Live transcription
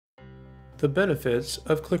The benefits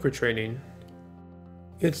of clicker training.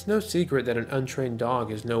 It's no secret that an untrained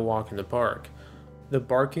dog is no walk in the park. The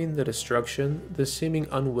barking, the destruction, the seeming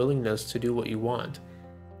unwillingness to do what you want.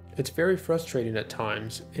 It's very frustrating at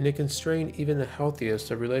times, and it can strain even the healthiest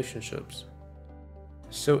of relationships.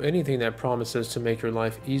 So anything that promises to make your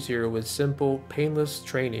life easier with simple, painless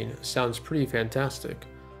training sounds pretty fantastic.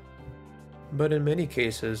 But in many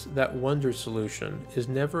cases, that wonder solution is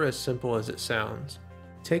never as simple as it sounds.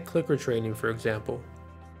 Take clicker training, for example.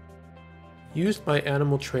 Used by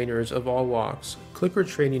animal trainers of all walks, clicker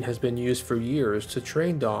training has been used for years to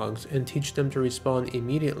train dogs and teach them to respond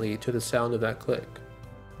immediately to the sound of that click.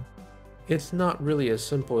 It's not really as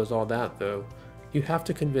simple as all that, though. You have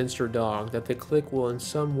to convince your dog that the click will in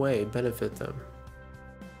some way benefit them.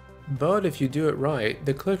 But if you do it right,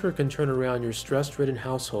 the clicker can turn around your stress-ridden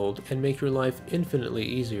household and make your life infinitely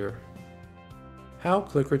easier. How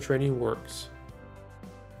clicker training works.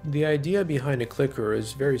 The idea behind a clicker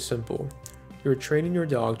is very simple. You're training your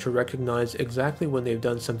dog to recognize exactly when they've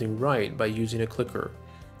done something right by using a clicker.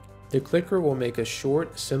 The clicker will make a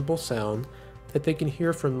short, simple sound that they can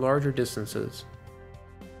hear from larger distances.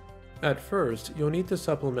 At first, you'll need to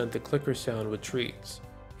supplement the clicker sound with treats.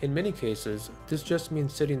 In many cases, this just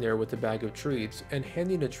means sitting there with a bag of treats and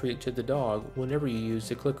handing a treat to the dog whenever you use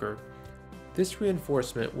the clicker. This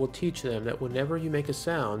reinforcement will teach them that whenever you make a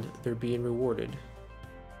sound, they're being rewarded.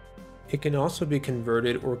 It can also be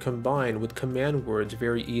converted or combined with command words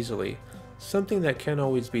very easily, something that can't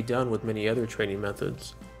always be done with many other training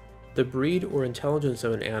methods. The breed or intelligence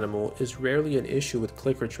of an animal is rarely an issue with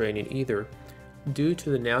clicker training either, due to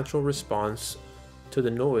the natural response to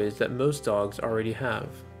the noise that most dogs already have.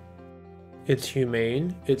 It's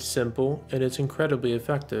humane, it's simple, and it's incredibly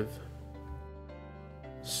effective.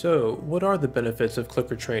 So, what are the benefits of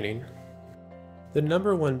clicker training? The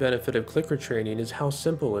number one benefit of clicker training is how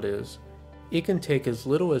simple it is. It can take as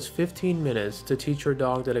little as 15 minutes to teach your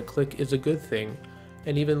dog that a click is a good thing,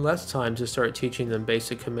 and even less time to start teaching them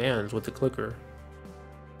basic commands with the clicker.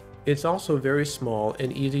 It's also very small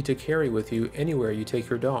and easy to carry with you anywhere you take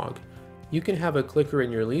your dog. You can have a clicker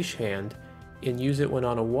in your leash hand and use it when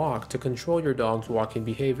on a walk to control your dog's walking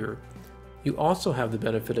behavior. You also have the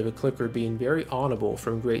benefit of a clicker being very audible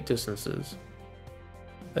from great distances.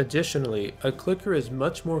 Additionally, a clicker is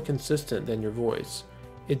much more consistent than your voice.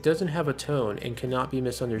 It doesn't have a tone and cannot be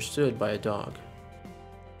misunderstood by a dog.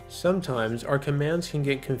 Sometimes our commands can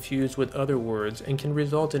get confused with other words and can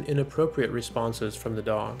result in inappropriate responses from the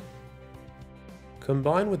dog.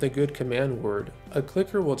 Combined with a good command word, a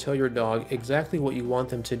clicker will tell your dog exactly what you want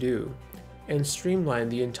them to do and streamline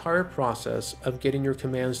the entire process of getting your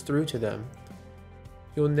commands through to them.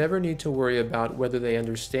 You'll never need to worry about whether they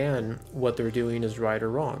understand what they're doing is right or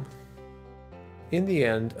wrong. In the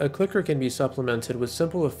end, a clicker can be supplemented with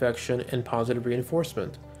simple affection and positive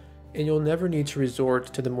reinforcement, and you'll never need to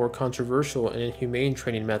resort to the more controversial and inhumane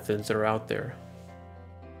training methods that are out there.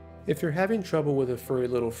 If you're having trouble with a furry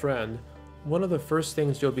little friend, one of the first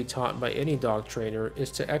things you'll be taught by any dog trainer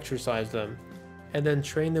is to exercise them, and then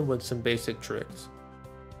train them with some basic tricks.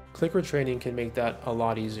 Clicker training can make that a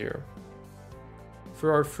lot easier.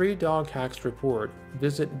 For our free dog hacks report,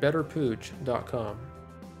 visit betterpooch.com.